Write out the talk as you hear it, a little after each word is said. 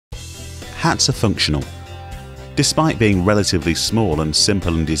hats are functional. Despite being relatively small and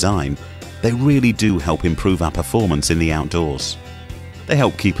simple in design, they really do help improve our performance in the outdoors. They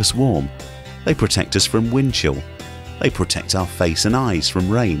help keep us warm. They protect us from wind chill. They protect our face and eyes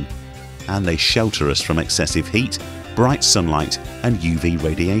from rain. And they shelter us from excessive heat, bright sunlight and UV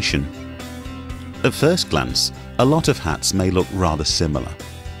radiation. At first glance, a lot of hats may look rather similar,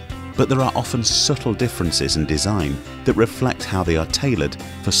 but there are often subtle differences in design that reflect how they are tailored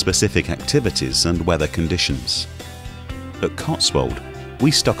for specific activities and weather conditions. At Cotswold, we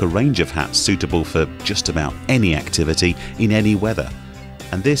stock a range of hats suitable for just about any activity in any weather,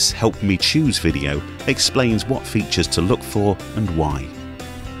 and this Help Me Choose video explains what features to look for and why.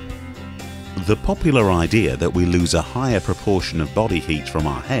 The popular idea that we lose a higher proportion of body heat from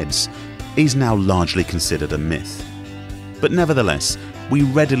our heads is now largely considered a myth. But nevertheless, we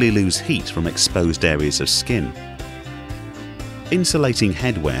readily lose heat from exposed areas of skin. Insulating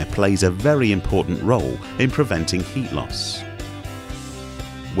headwear plays a very important role in preventing heat loss.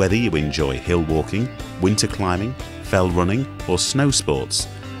 Whether you enjoy hill walking, winter climbing, fell running or snow sports,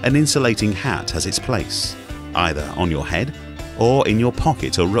 an insulating hat has its place, either on your head or in your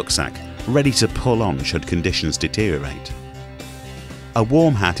pocket or rucksack, ready to pull on should conditions deteriorate. A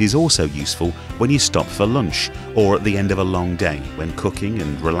warm hat is also useful when you stop for lunch or at the end of a long day when cooking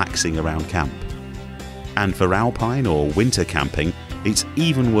and relaxing around camp. And for alpine or winter camping, it's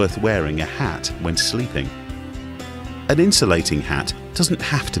even worth wearing a hat when sleeping. An insulating hat doesn't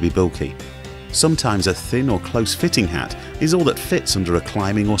have to be bulky. Sometimes a thin or close-fitting hat is all that fits under a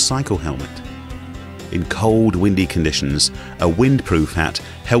climbing or cycle helmet. In cold, windy conditions, a windproof hat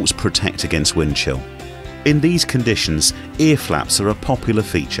helps protect against wind chill. In these conditions, ear flaps are a popular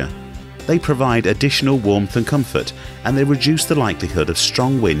feature. They provide additional warmth and comfort, and they reduce the likelihood of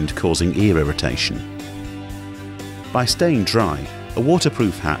strong wind causing ear irritation. By staying dry, a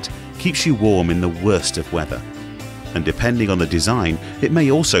waterproof hat keeps you warm in the worst of weather. And depending on the design, it may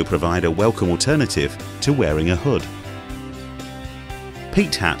also provide a welcome alternative to wearing a hood.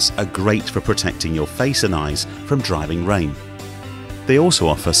 Peaked hats are great for protecting your face and eyes from driving rain. They also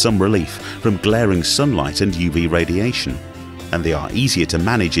offer some relief from glaring sunlight and UV radiation, and they are easier to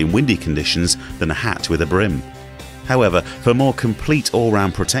manage in windy conditions than a hat with a brim. However, for more complete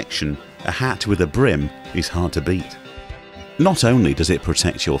all-round protection, a hat with a brim is hard to beat. Not only does it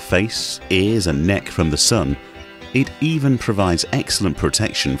protect your face, ears and neck from the sun, it even provides excellent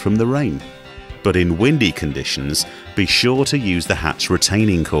protection from the rain. But in windy conditions, be sure to use the hat's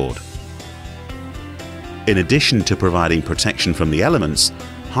retaining cord. In addition to providing protection from the elements,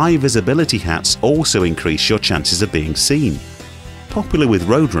 high visibility hats also increase your chances of being seen. Popular with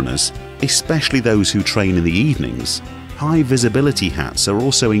road runners, especially those who train in the evenings, high visibility hats are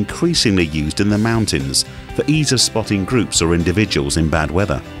also increasingly used in the mountains for ease of spotting groups or individuals in bad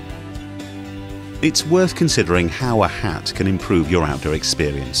weather. It's worth considering how a hat can improve your outdoor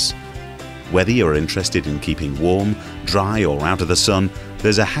experience. Whether you're interested in keeping warm, dry or out of the sun,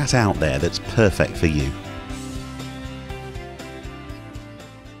 there's a hat out there that's perfect for you.